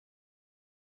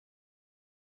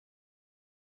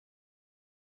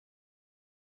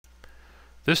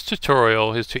This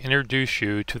tutorial is to introduce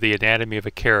you to the anatomy of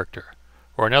a character,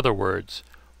 or in other words,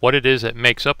 what it is that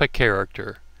makes up a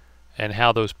character and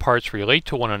how those parts relate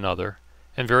to one another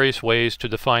and various ways to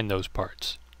define those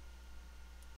parts.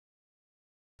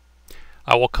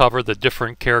 I will cover the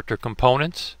different character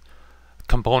components,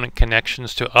 component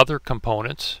connections to other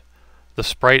components, the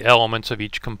sprite elements of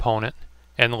each component,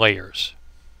 and layers.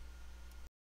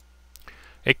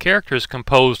 A character is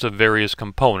composed of various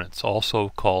components, also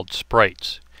called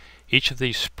sprites. Each of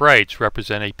these sprites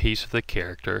represent a piece of the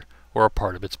character or a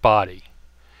part of its body.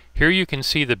 Here you can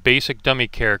see the basic dummy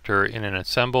character in an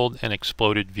assembled and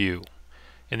exploded view.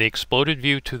 In the exploded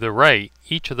view to the right,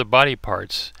 each of the body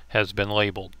parts has been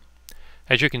labeled.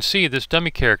 As you can see, this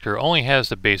dummy character only has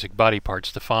the basic body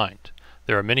parts defined.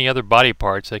 There are many other body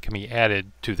parts that can be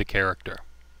added to the character.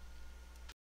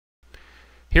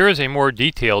 Here is a more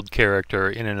detailed character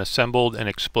in an assembled and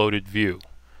exploded view.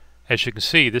 As you can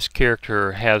see, this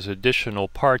character has additional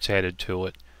parts added to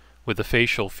it with the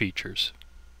facial features: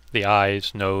 the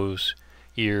eyes, nose,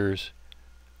 ears,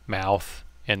 mouth,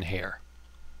 and hair.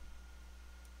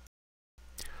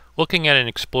 Looking at an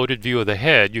exploded view of the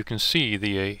head, you can see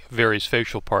the various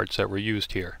facial parts that were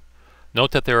used here.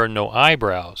 Note that there are no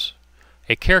eyebrows.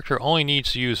 A character only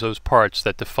needs to use those parts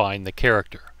that define the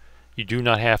character. You do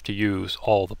not have to use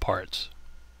all the parts.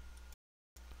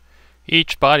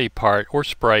 Each body part or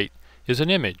sprite is an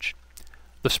image.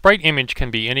 The sprite image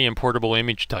can be any importable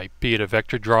image type, be it a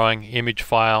vector drawing, image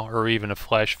file, or even a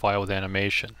flash file with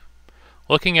animation.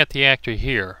 Looking at the actor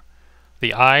here,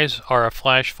 the eyes are a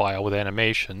flash file with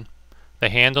animation, the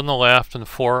hand on the left and the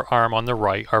forearm on the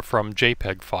right are from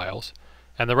JPEG files,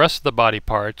 and the rest of the body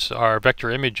parts are vector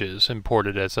images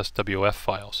imported as SWF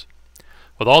files.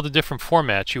 With all the different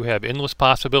formats, you have endless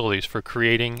possibilities for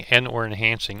creating and/or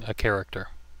enhancing a character.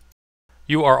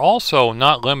 You are also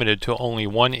not limited to only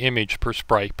one image per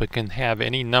sprite, but can have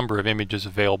any number of images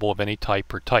available of any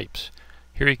type or types.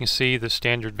 Here you can see the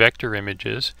standard vector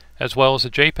images, as well as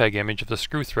a JPEG image of the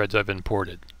screw threads I've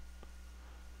imported.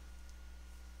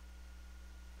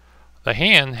 The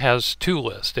hand has two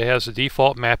lists. It has a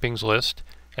default mappings list,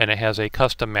 and it has a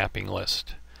custom mapping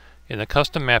list. In the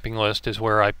custom mapping list is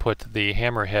where I put the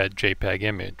hammerhead JPEG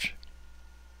image.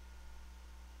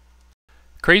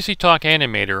 CrazyTalk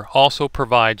Animator also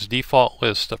provides default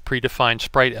lists of predefined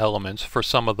sprite elements for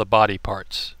some of the body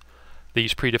parts.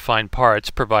 These predefined parts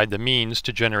provide the means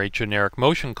to generate generic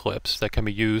motion clips that can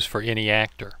be used for any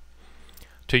actor.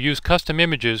 To use custom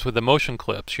images with the motion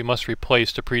clips, you must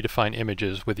replace the predefined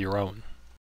images with your own.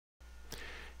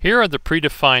 Here are the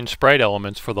predefined sprite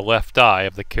elements for the left eye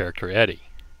of the character Eddie.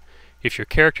 If your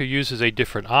character uses a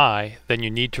different eye, then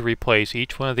you need to replace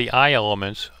each one of the eye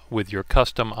elements with your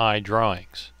custom eye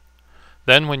drawings.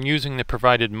 Then when using the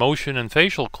provided motion and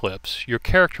facial clips, your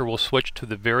character will switch to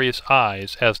the various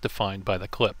eyes as defined by the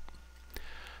clip.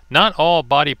 Not all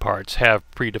body parts have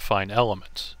predefined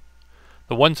elements.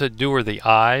 The ones that do are the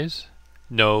eyes,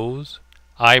 nose,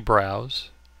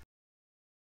 eyebrows,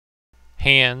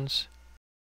 hands,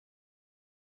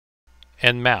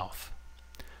 and mouth.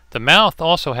 The mouth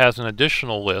also has an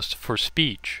additional list for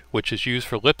speech, which is used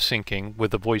for lip syncing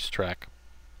with the voice track.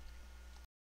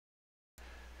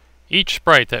 Each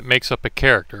sprite that makes up a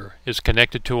character is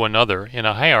connected to another in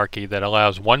a hierarchy that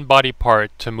allows one body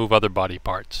part to move other body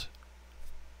parts.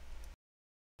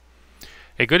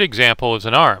 A good example is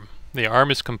an arm. The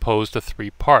arm is composed of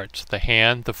three parts: the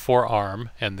hand, the forearm,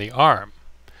 and the arm.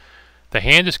 The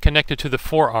hand is connected to the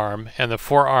forearm, and the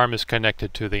forearm is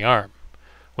connected to the arm.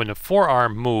 When the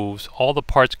forearm moves, all the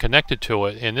parts connected to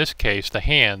it, in this case the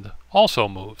hand, also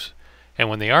moves. And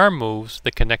when the arm moves,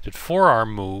 the connected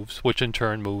forearm moves, which in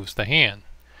turn moves the hand.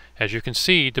 As you can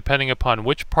see, depending upon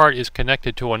which part is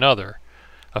connected to another,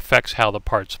 affects how the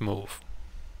parts move.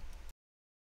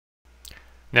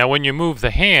 Now when you move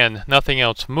the hand, nothing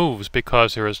else moves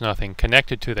because there is nothing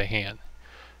connected to the hand.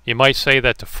 You might say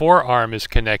that the forearm is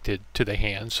connected to the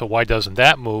hand, so why doesn't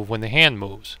that move when the hand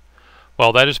moves?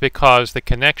 Well, that is because the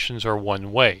connections are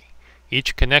one way.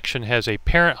 Each connection has a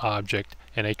parent object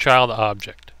and a child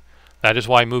object. That is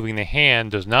why moving the hand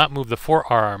does not move the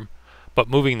forearm, but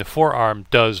moving the forearm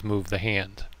does move the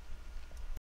hand.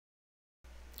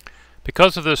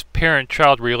 Because of this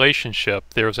parent-child relationship,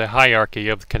 there is a hierarchy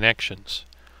of connections.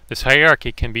 This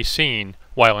hierarchy can be seen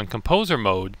while in Composer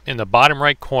mode in the bottom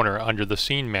right corner under the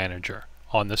Scene Manager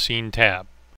on the Scene tab.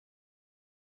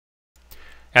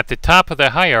 At the top of the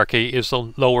hierarchy is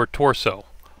the lower torso.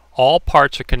 All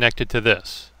parts are connected to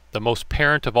this, the most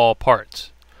parent of all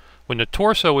parts. When the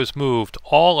torso is moved,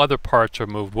 all other parts are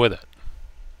moved with it.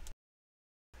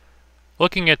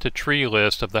 Looking at the tree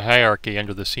list of the hierarchy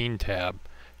under the Scene tab,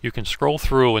 You can scroll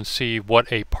through and see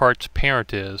what a part's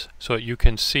parent is so that you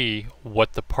can see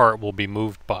what the part will be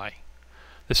moved by.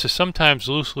 This is sometimes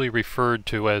loosely referred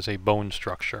to as a bone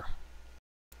structure.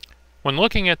 When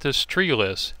looking at this tree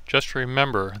list, just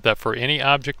remember that for any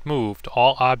object moved,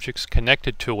 all objects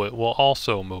connected to it will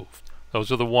also move.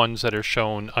 Those are the ones that are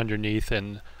shown underneath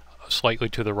and slightly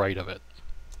to the right of it.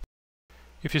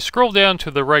 If you scroll down to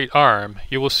the right arm,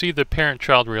 you will see the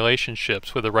parent-child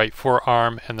relationships with the right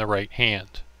forearm and the right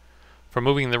hand. For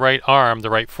moving the right arm,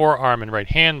 the right forearm and right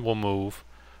hand will move.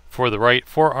 For the right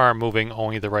forearm moving,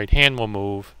 only the right hand will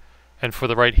move. And for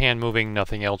the right hand moving,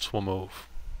 nothing else will move.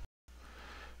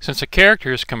 Since a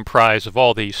character is comprised of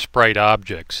all these sprite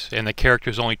objects, and the character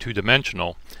is only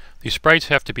two-dimensional, these sprites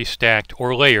have to be stacked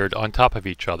or layered on top of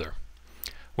each other.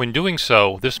 When doing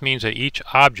so, this means that each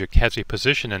object has a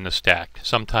position in the stack,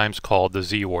 sometimes called the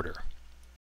Z-order.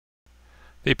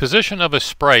 The position of a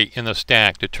sprite in the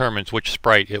stack determines which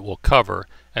sprite it will cover,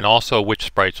 and also which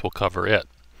sprites will cover it.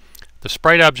 The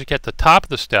sprite object at the top of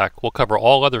the stack will cover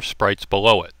all other sprites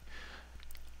below it.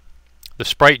 The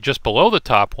sprite just below the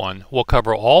top one will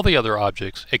cover all the other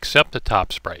objects except the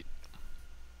top sprite.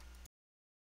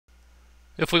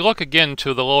 If we look again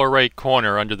to the lower right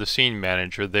corner under the Scene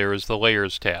Manager, there is the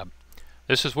Layers tab.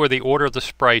 This is where the order of the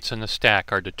sprites in the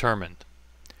stack are determined.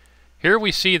 Here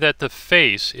we see that the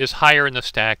face is higher in the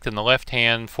stack than the left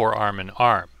hand, forearm, and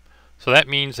arm. So that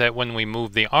means that when we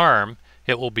move the arm,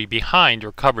 it will be behind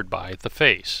or covered by the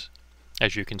face,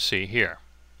 as you can see here.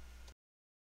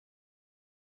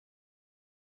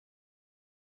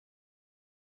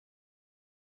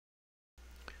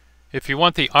 If you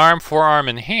want the arm, forearm,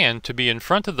 and hand to be in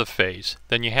front of the face,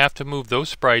 then you have to move those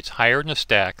sprites higher in the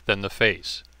stack than the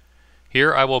face.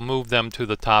 Here I will move them to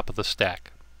the top of the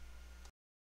stack.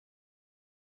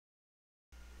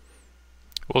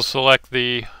 We'll select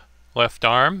the left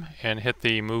arm and hit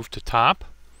the Move to Top.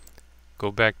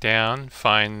 Go back down,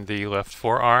 find the left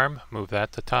forearm, move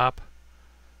that to top,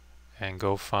 and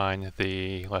go find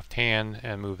the left hand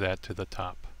and move that to the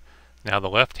top. Now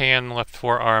the left hand, left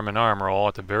forearm, and arm are all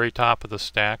at the very top of the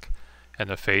stack, and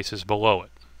the face is below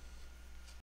it.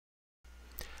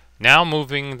 Now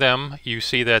moving them, you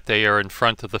see that they are in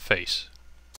front of the face.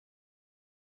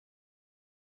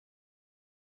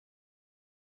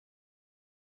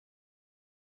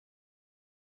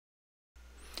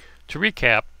 To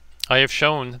recap, I have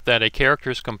shown that a character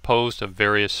is composed of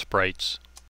various sprites,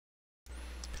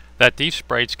 that these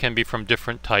sprites can be from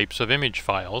different types of image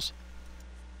files,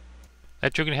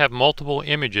 that you can have multiple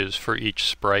images for each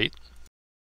sprite,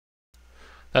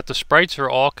 that the sprites are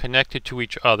all connected to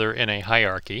each other in a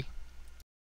hierarchy,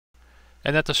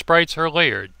 and that the sprites are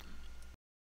layered.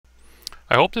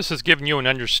 I hope this has given you an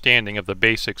understanding of the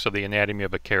basics of the anatomy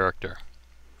of a character.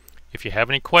 If you have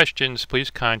any questions, please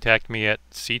contact me at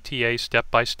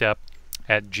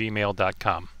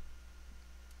ctastepbystep@gmail.com.